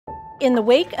In the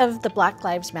wake of the Black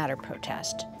Lives Matter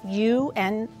protest, you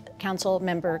and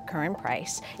Councilmember Curran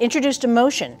Price introduced a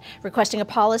motion requesting a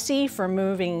policy for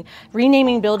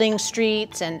renaming buildings,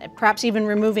 streets, and perhaps even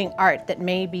removing art that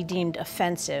may be deemed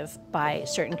offensive by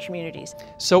certain communities.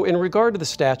 So in regard to the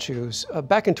statues,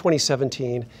 back in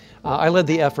 2017, I led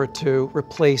the effort to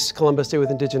replace Columbus Day with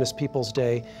Indigenous Peoples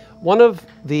Day. One of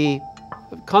the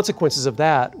consequences of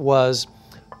that was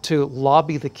to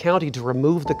lobby the county to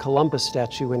remove the Columbus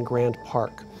statue in Grand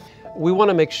Park. We want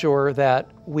to make sure that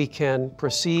we can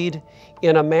proceed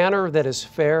in a manner that is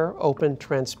fair, open,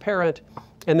 transparent,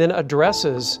 and then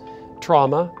addresses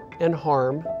trauma and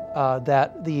harm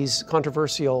that these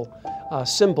controversial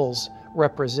symbols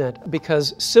represent.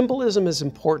 Because symbolism is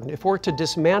important. If we're to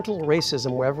dismantle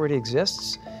racism wherever it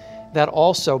exists, that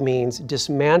also means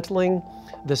dismantling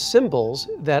the symbols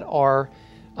that are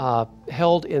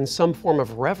held in some form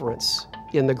of reverence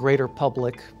in the greater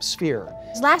public sphere.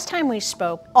 Last time we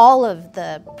spoke, all of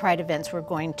the Pride events were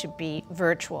going to be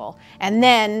virtual, and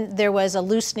then there was a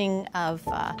loosening of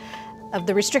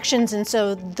the restrictions, and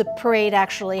so the parade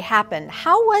actually happened.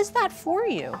 How was that for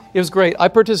you? It was great. I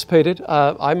participated.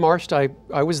 I marched. I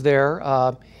was there.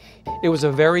 It was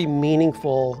a very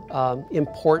meaningful,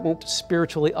 important,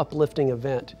 spiritually uplifting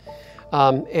event,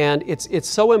 and it's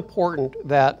so important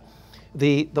that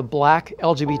the Black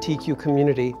LGBTQ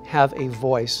community have a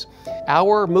voice.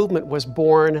 Our movement was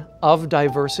born of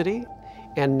diversity,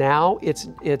 and now it's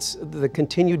the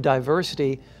continued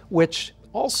diversity which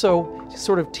also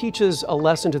sort of teaches a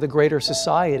lesson to the greater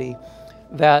society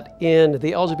that in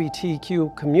the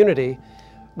LGBTQ community,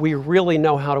 we really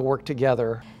know how to work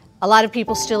together. A lot of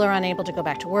people still are unable to go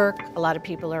back to work. A lot of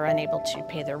people are unable to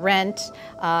pay their rent.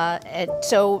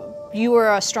 So you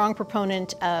were a strong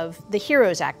proponent of the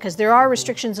HEROES Act, because there are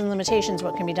restrictions and limitations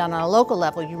what can be done on a local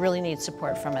level. You really need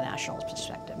support from a national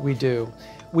perspective. We do.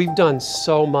 We've done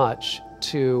so much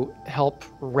to help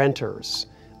renters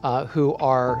who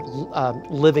are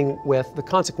living with the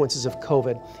consequences of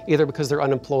COVID, either because they're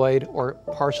unemployed or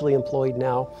partially employed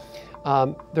now.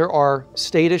 There are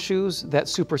state issues that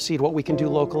supersede what we can do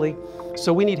locally,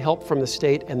 so we need help from the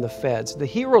state and the feds. The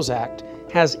HEROES Act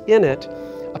has in it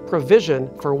a provision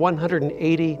for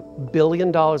 $180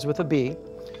 billion with a B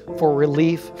for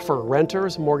relief for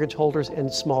renters, mortgage holders,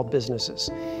 and small businesses.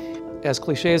 As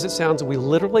cliche as it sounds, we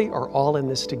literally are all in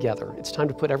this together. It's time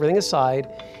to put everything aside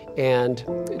and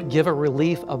give a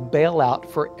relief, a bailout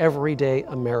for everyday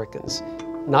Americans,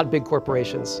 not big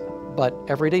corporations, but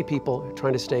everyday people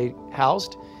trying to stay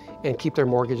housed and keep their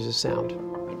mortgages sound.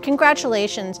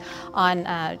 Congratulations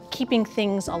on keeping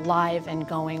things alive and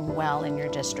going well in your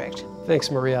district. Thanks,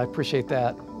 Maria. I appreciate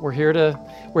that. We're here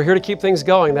to keep things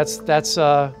going. That's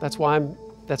why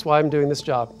I'm doing this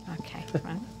job. Okay,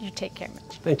 well, you take care,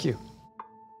 Mitch. Thank you.